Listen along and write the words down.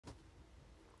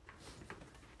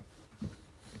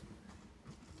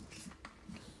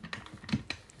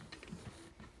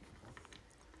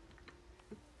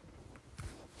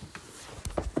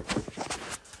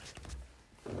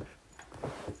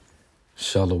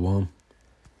Shalom.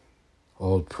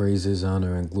 All praises,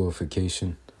 honor, and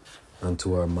glorification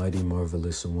unto our mighty,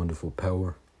 marvelous, and wonderful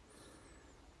power.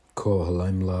 Kol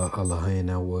Halaimla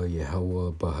Alahainawa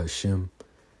Yahweh Bahashem,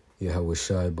 Yahweh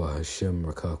Shai Bahashem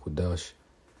Rakakwadash.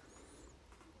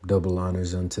 Double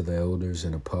honors unto the elders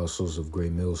and apostles of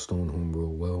Great Millstone, whom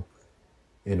rule well,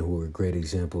 and who are great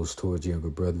examples towards younger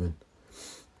brethren.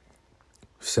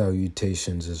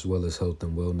 Salutations as well as health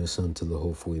and wellness unto the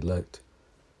hopeful elect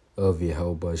of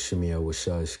Yahweh Bahashem Yahweh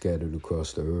Shai scattered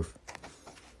across the earth.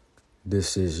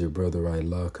 This is your brother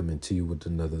Allah coming to you with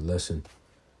another lesson.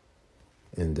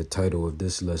 And the title of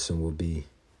this lesson will be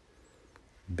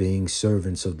Being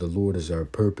Servants of the Lord is Our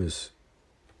Purpose.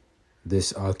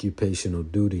 This occupational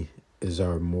duty is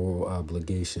our moral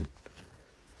obligation.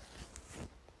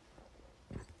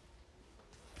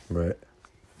 Right?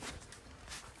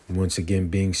 Once again,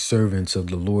 being servants of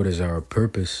the Lord is our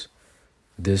purpose.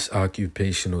 This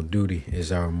occupational duty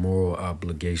is our moral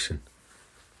obligation.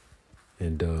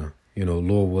 And,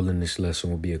 Lord willing, this lesson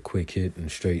will be a quick hit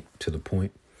and straight to the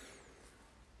point.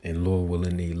 And Lord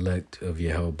willing, the elect of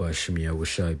Yahweh Bahashem Yahweh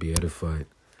Shai be edified.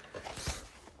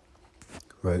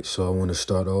 Right, so I want to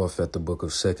start off at the book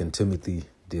of 2 Timothy,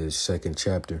 the 2nd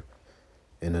chapter,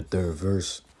 and the 3rd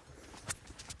verse.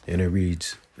 And it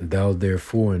reads, Thou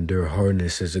therefore endure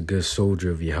hardness as a good soldier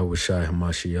of Yahweh Shai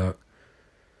Hamashiach.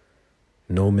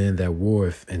 No man that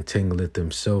warreth entangleth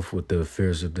himself with the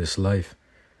affairs of this life,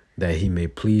 that he may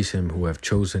please him who have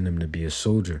chosen him to be a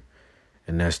soldier.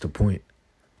 And that's the point,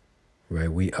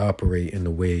 right? We operate in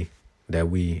the way that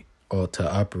we ought to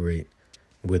operate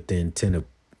with the intent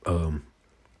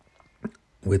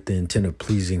of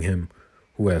pleasing him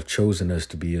who have chosen us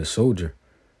to be a soldier,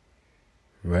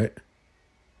 right?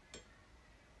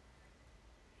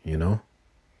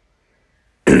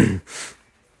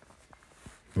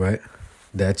 Right?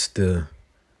 That's the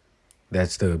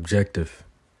objective,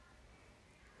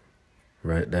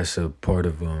 right? That's a part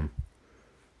of,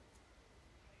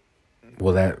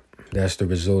 that's the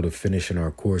result of finishing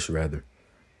our course, rather.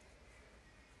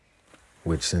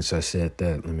 Which, since I said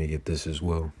that, let me get this as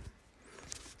well.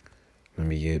 Let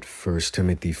me get 1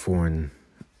 Timothy 4 and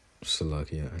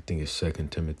Salakia. I think it's 2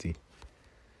 Timothy.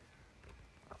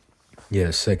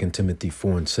 Yeah, 2 Timothy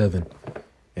 4 and 7.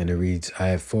 And it reads, I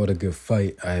have fought a good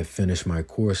fight. I have finished my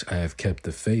course. I have kept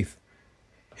the faith.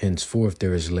 Henceforth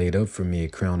there is laid up for me a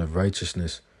crown of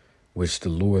righteousness, which the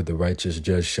Lord, the righteous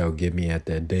judge, shall give me at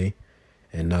that day,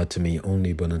 and not to me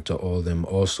only, but unto all them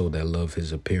also that love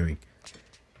his appearing.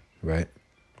 Right?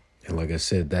 And like I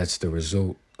said, that's the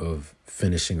result of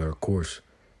finishing our course,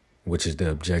 which is the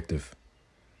objective.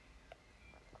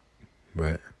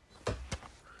 Right?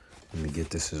 Let me get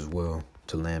this as well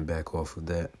to land back off of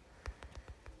that.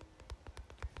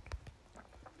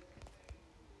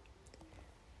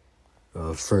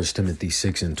 1 Timothy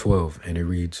 6 and 12, and it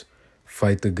reads,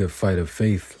 Fight the good fight of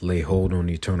faith, lay hold on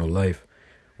eternal life,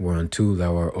 whereunto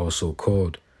thou art also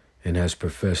called, and hast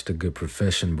professed a good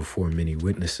profession before many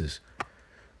witnesses.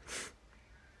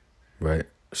 Right?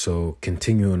 So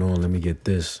continuing on, let me get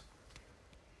this.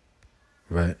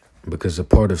 Right? Because a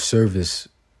part of service,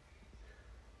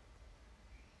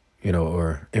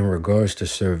 or in regards to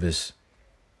service,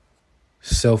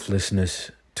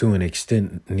 selflessness to an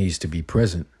extent needs to be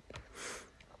present.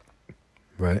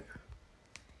 Right?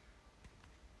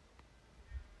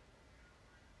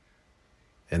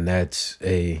 And that's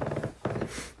a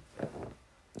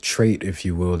trait, if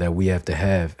you will, that we have to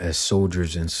have as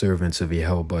soldiers and servants of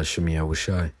Yahweh Bahashem Yahweh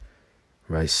Shai.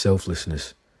 Right?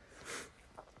 Selflessness.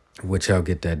 Which I'll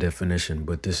get that definition.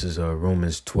 But this is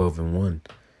Romans 12 and 1.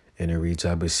 And it reads,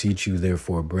 I beseech you,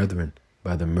 therefore, brethren,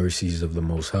 by the mercies of the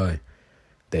Most High,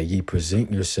 that ye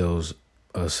present yourselves,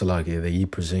 that ye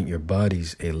present your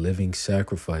bodies a living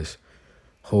sacrifice,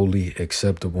 holy,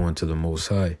 acceptable unto the Most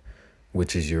High,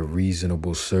 which is your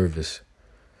reasonable service.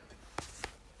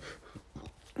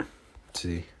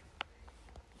 See?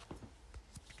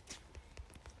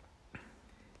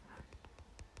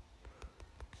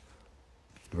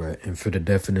 Right, and for the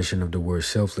definition of the word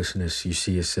selflessness, you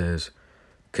see it says,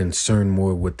 concern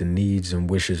more with the needs and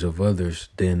wishes of others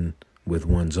than with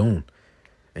one's own.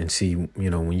 And see,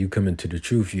 when you come into the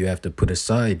truth, you have to put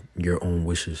aside your own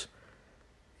wishes,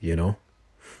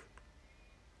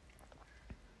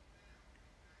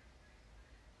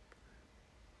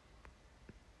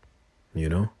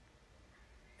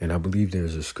 And I believe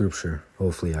there's a scripture.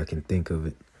 Hopefully I can think of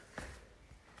it.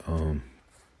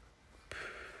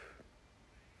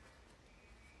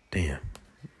 Damn.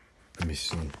 Let me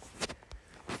see.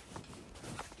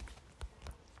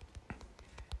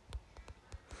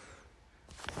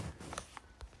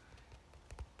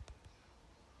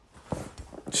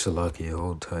 Salakia,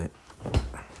 hold tight.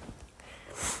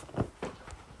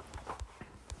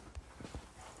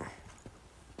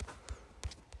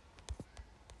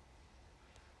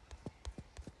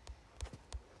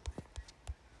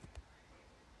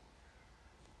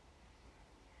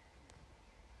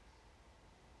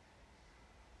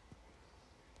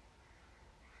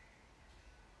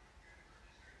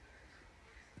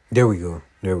 There we go.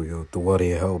 There we go. The Wadi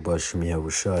held by Shemiah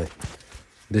Rashai.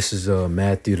 This is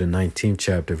Matthew, the 19th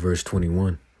chapter, verse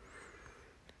 21.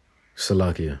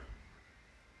 Salakia.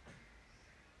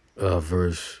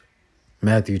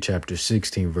 Matthew chapter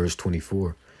 16, verse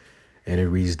 24. And it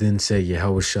reads, Then said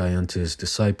Yahushua unto his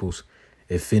disciples,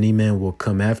 If any man will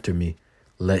come after me,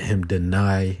 let him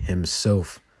deny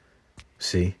himself.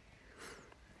 See?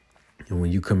 And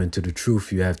when you come into the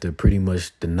truth, you have to pretty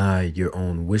much deny your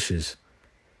own wishes.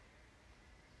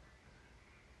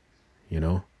 You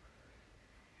know?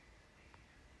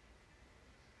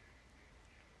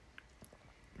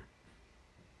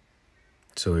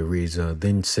 So it reads,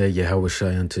 Then said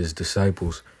Yahushua unto his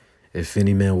disciples, If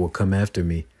any man will come after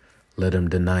me, let him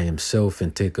deny himself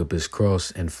and take up his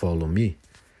cross and follow me.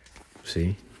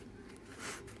 See?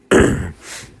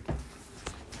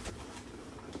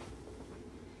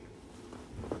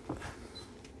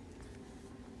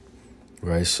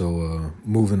 Right, so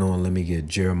moving on, let me get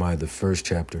Jeremiah, the 1st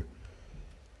chapter.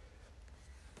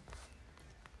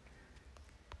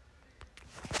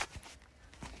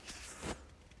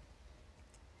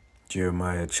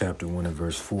 Jeremiah chapter 1 and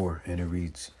verse 4, and it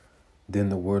reads, Then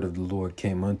the word of the Lord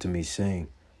came unto me, saying,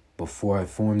 Before I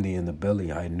formed thee in the belly,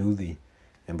 I knew thee,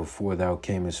 and before thou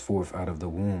camest forth out of the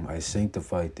womb, I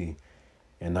sanctified thee,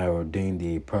 and I ordained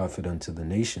thee a prophet unto the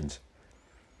nations.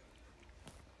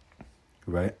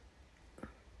 Right?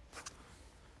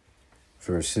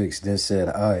 Verse 6, Then said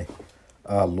I,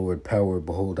 Ah, Lord, power,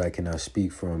 behold, I cannot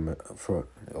speak for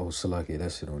Salaki,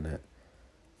 that's it on that.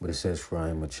 But it says, For I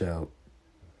am a child.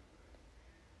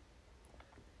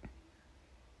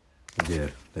 Yeah,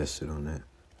 that's it on that.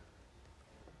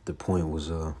 The point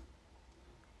was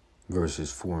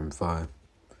verses 4 and 5.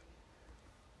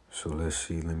 So let's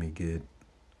see, let me get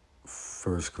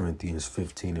 1 Corinthians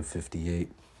 15 and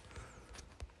 58.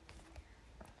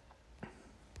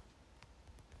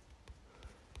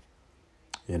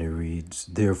 And it reads,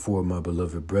 Therefore, my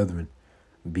beloved brethren,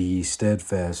 be ye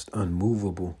steadfast,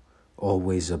 unmovable,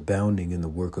 always abounding in the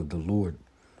work of the Lord,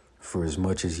 for as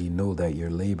much as ye know that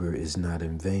your labor is not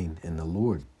in vain in the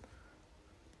Lord.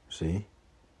 See?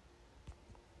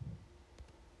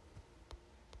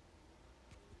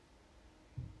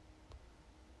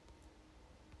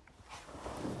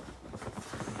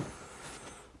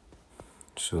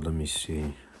 So let me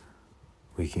see.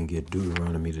 We can get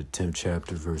Deuteronomy, the 10th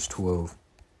chapter, verse 12.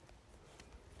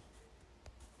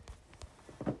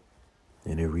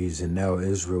 And it reads, And now,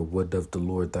 Israel, what doth the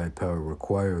Lord thy power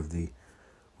require of thee,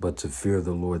 but to fear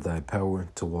the Lord thy power,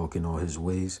 to walk in all his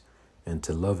ways, and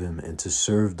to love him, and to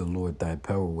serve the Lord thy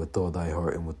power with all thy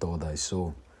heart and with all thy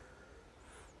soul.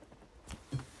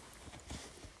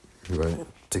 Right?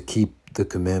 To keep the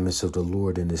commandments of the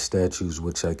Lord and his statutes,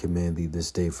 which I command thee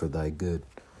this day for thy good.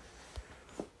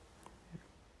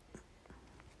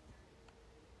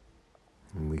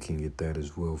 And we can get that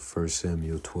as well. 1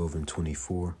 Samuel 12 and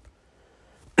 24.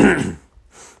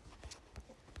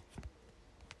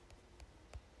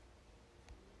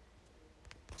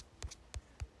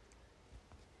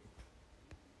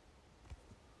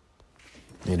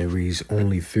 And it reads,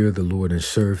 Only fear the Lord and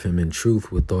serve him in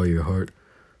truth with all your heart,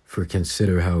 for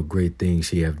consider how great things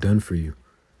he have done for you.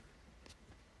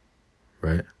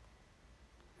 Right?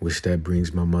 Which that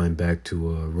brings my mind back to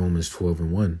Romans 12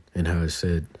 and 1, and how it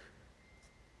said,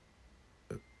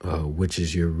 which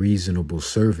is your reasonable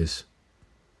service.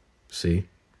 See?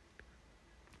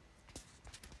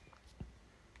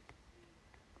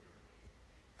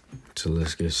 So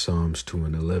let's get Psalms 2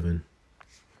 and 11.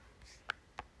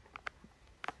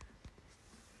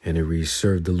 And it reads,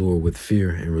 Serve the Lord with fear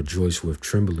and rejoice with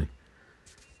trembling.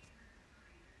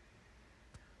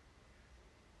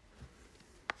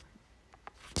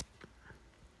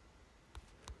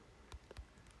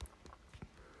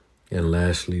 And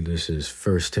lastly, this is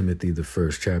 1 Timothy, the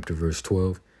 1st chapter, verse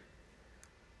 12.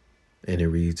 And it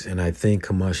reads, And I thank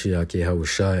Hamashiach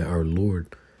Yahushai, our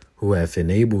Lord, who hath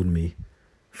enabled me,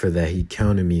 for that he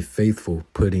counted me faithful,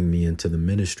 putting me into the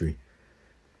ministry.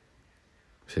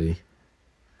 See?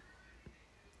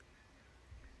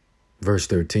 Verse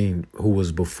 13, who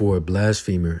was before a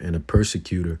blasphemer and a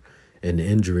persecutor and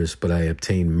injurious, but I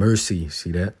obtained mercy,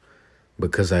 see that?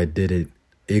 Because I did it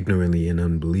ignorantly in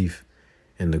unbelief.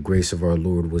 And the grace of our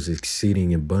Lord was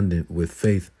exceeding abundant with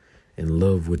faith and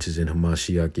love which is in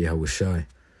Hamashiach Yahushai.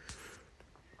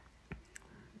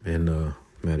 And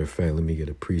matter of fact, let me get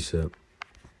a precept,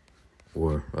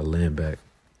 or a land back,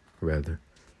 rather.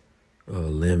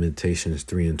 Lamentations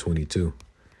 3:22.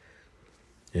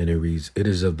 And it reads, "It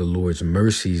is of the Lord's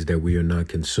mercies that we are not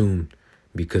consumed,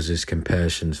 because his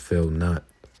compassions fail not."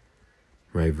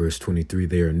 Right, verse 23,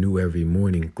 "They are new every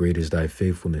morning. Great is thy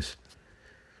faithfulness."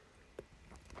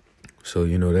 So,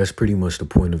 that's pretty much the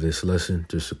point of this lesson.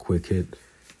 Just a quick hit.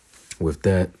 With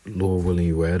that, Lord willing,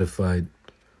 you were edified.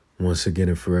 Once again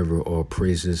and forever, all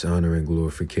praises, honor, and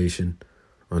glorification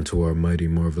unto our mighty,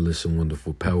 marvelous, and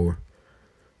wonderful power.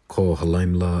 Call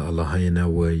Halaim La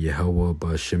Allahayanawa Yahweh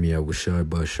Ba'Shem Yahushai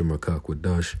Ba'Shem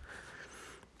Rakakwadash.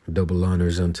 Double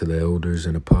honors unto the elders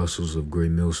and apostles of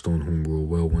Great Millstone, whom rule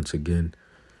well once again.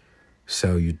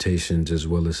 Salutations as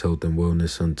well as health and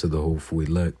wellness unto the hopeful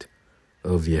elect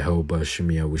of Yahweh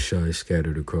Ba'Shem Yahushai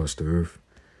scattered across the earth.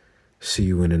 See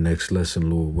you in the next lesson,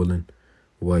 Lord willing.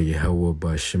 Wa Yahweh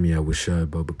Ba'Shem Yahushai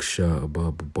Babakshah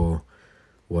Abba.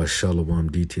 Wa Shalom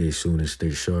DTA soon and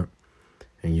stay sharp.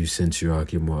 And you sense your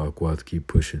Akimah Akwath, keep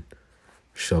pushing.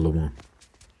 Shalom.